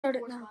Start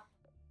it now.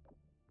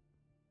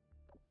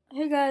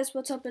 Hey guys,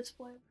 what's up? It's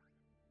Blake.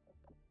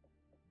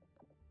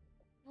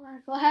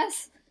 Our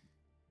class.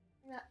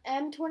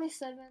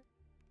 M27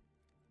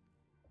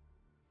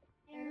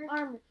 and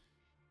Army.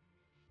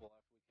 Well,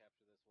 after we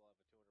capture this,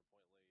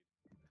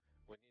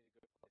 we'll have a 200-point lead. We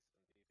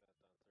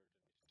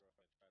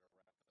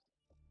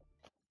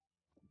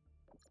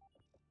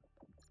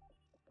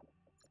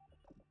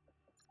need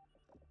to go play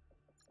some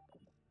defense on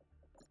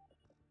search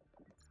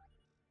and destroy and try to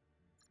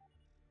wrap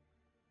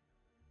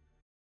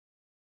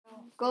us.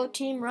 Go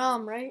Team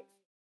Rom, right?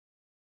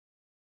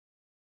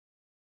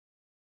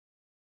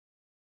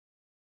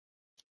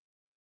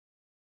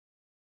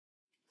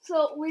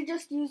 So we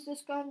just used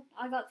this gun.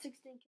 I got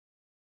 16.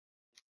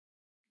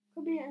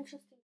 Could be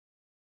interesting.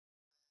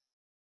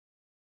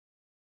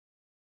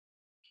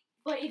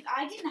 But if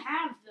I didn't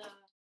have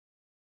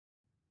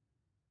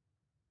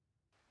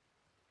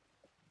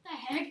the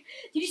heck?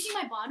 Did you see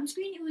my bottom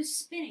screen? It was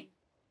spinning.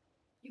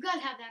 You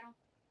guys have that on.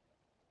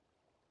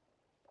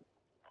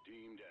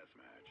 Team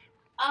deathmatch.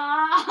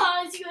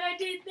 Ah, see what I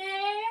did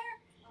there?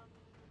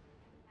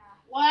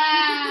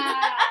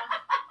 Wow.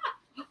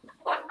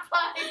 Oh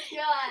my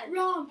god.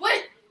 Rom,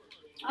 Wait!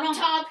 I'm Rom,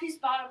 top, he's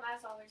bottom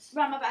as always.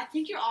 Rom, I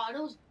think your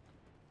auto's.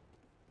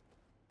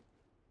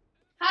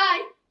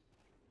 Hi!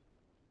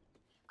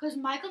 Because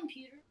my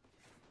computer.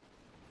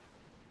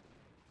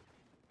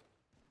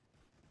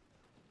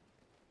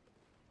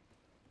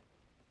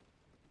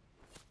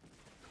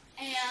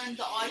 And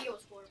the audio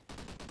is horrible.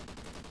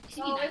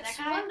 So it's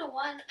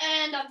 1-1,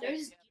 and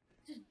There's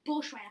this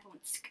bush ran up on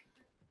it.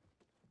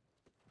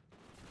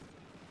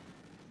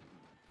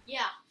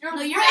 Yeah. You're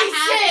No, racist! you're a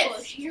half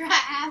bush. You're a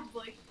half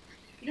bush.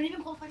 You don't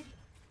even qualify to be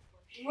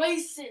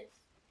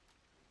Racist.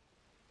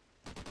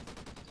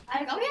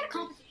 I thought we had a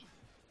competition.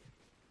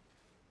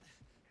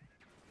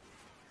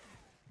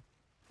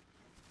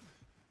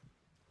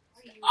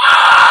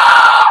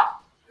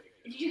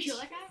 Did you kill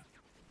that guy?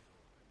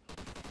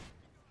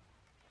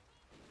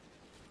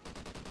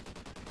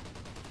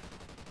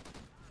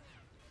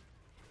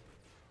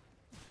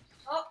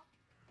 Oh.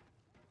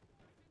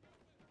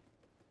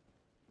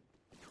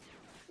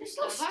 You're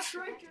so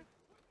striker.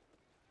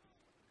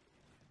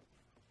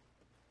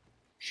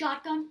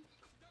 Shotgun.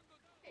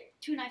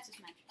 2 knives this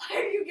match. Why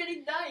are you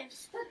getting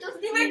knives? That doesn't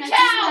 3 even knives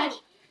count!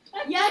 this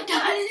match. Yeah, it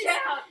does.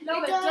 Count. No,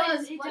 It it does,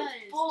 does. it But it's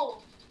does.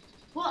 full.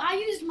 Well, I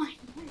used my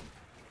knife.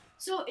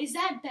 So is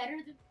that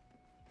better than?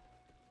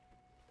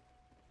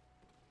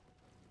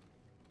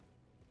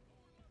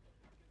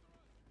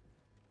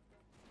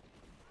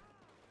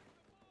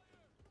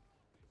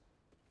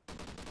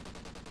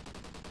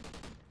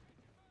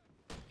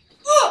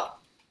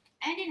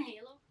 And in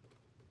Halo.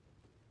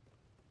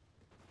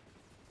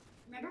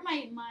 Remember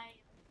my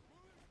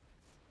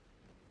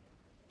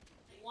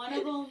one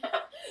of them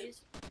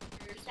is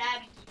for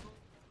stabbing people.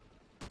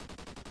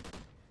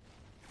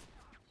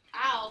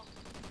 Ow.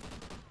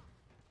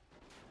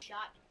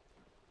 Shot.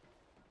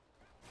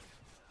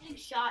 Getting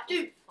shot.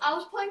 Dude, I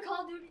was playing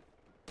Call of Duty.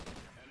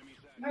 Enemy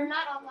Or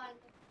not online.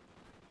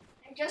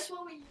 And guess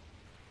what we...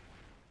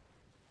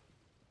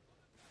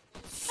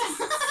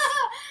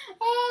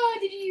 Oh,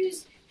 did you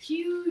use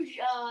huge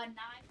knife?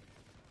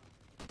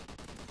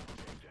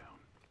 takedown.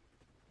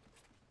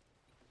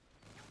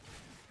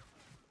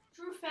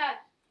 True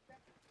fact.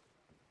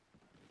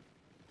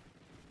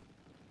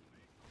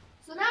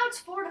 So now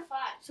it's 4-5.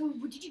 So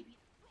what did you beat?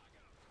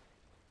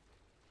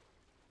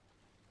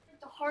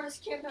 The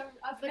hardest camp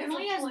I've But it ever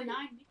only has played. 9.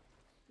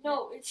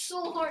 No, it's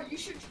so hard. You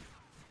should...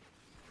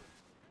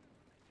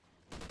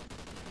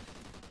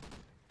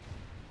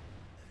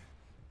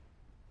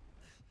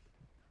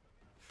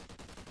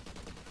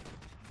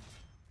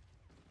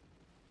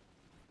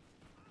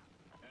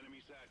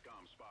 Enemy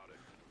SATCOM spotted.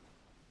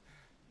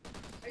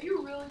 Are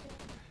you really...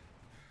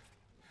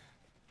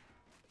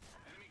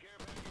 Enemy care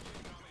package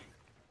incoming.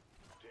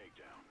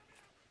 Takedown.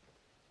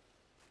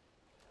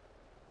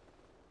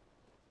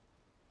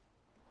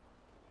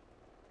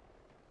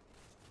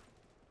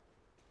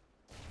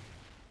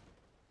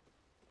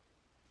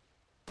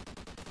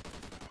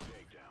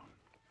 Takedown.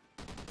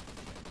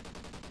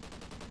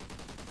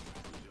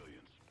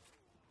 Resilience.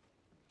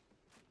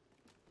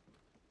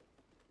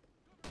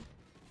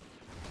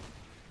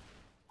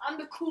 I'm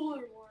the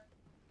cooler one.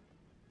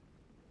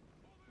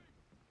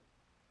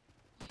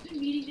 I've been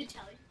meaning to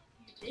tell you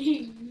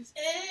things.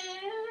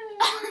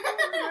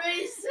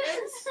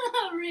 Racist.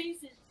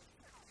 Racist.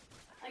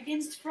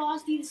 Against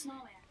Frosty the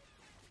Snowman.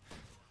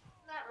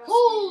 Not racist.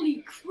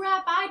 Holy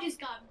crap, I just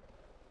got...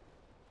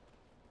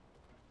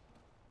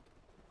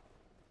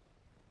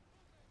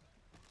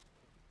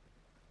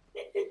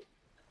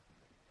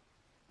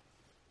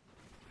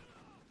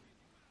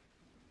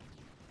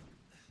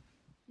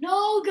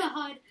 No,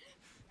 God.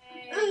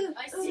 Hey,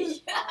 I see you.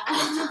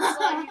 I just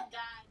saw you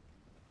die.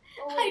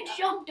 Oh, I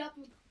jumped up.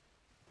 We're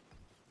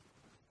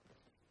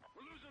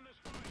losing this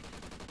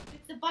fight.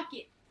 It's the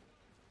bucket.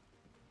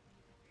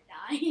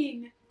 You're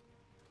dying.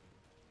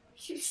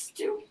 You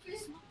stupid.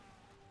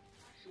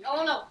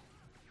 Oh no.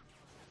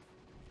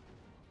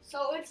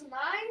 So it's 9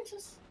 to...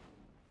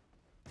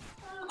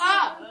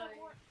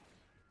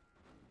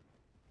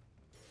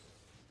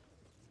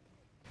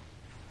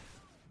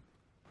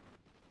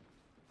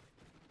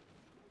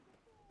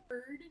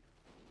 Bird.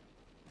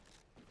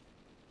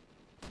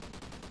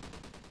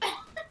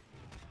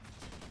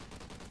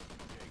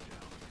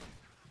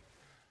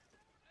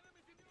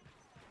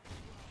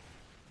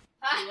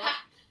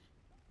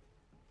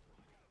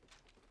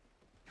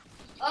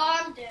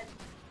 Oh, I'm dead.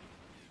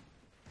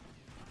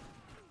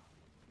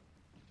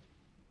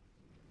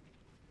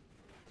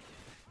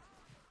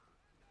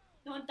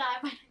 Don't die,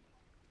 my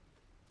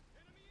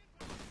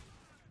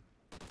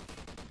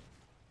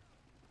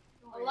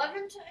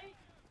 11 to 8.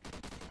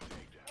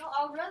 Well,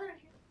 I'd rather hear.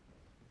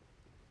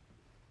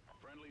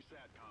 Friendly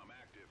SATCOM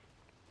active.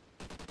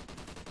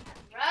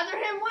 I'd rather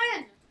him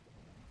win.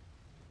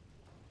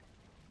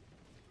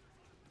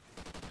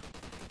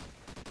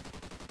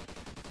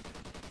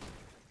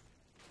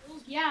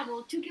 Yeah,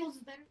 well, 2 kills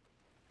is better.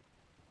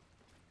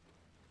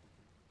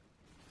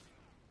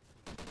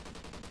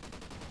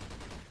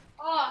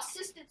 Oh,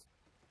 assisted.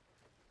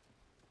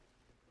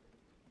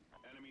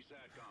 Enemy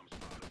SATCOM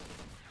spotted.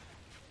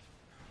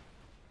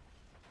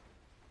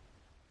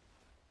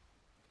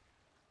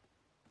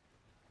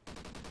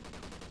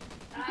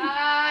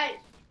 Nice.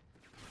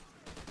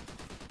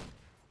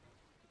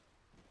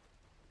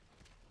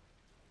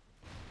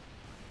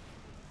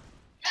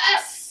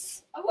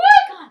 Yes! I won!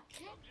 God.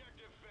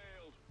 Objective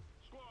failed.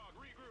 Squad,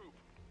 regroup.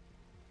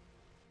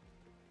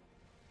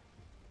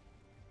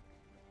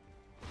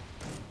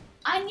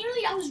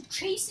 I was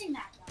chasing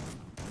that guy.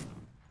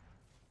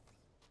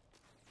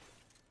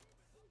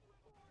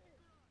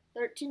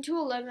 13 to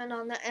 11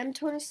 on the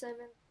M27.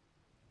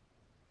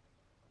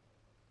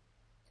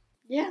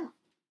 Yeah.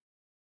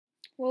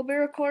 We'll be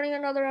recording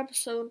another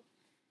episode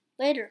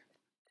later.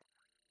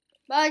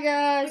 Bye,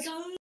 guys. Like,